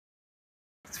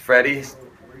Freddy,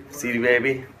 CD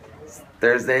Baby. It's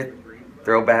Thursday,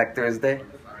 Throwback Thursday.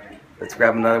 Let's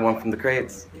grab another one from the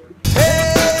crates.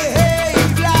 Hey,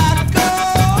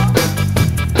 flaco,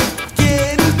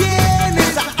 ¿quién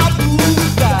vienes a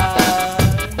buscar?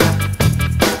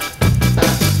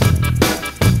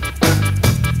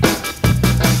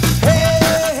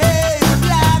 Hey,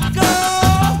 flaco,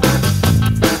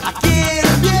 ¿a quién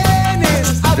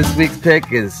vienes a buscar? This week's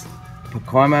pick is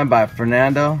Pacoima by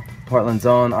Fernando, Portland's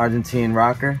own Argentine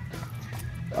rocker.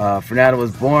 Fernando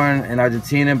was born in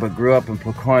Argentina but grew up in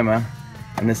Pacoima,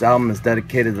 and this album is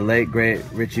dedicated to the late great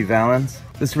Richie Valens.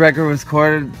 This record was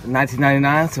recorded in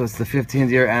 1999, so it's the 15th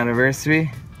year anniversary.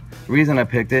 The reason I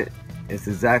picked it is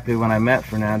exactly when I met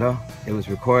Fernando. It was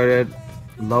recorded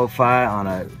lo-fi on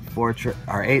a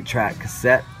 8-track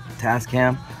cassette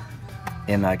Tascam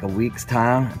in like a week's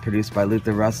time, produced by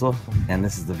Luther Russell, and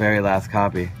this is the very last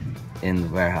copy in the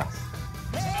warehouse.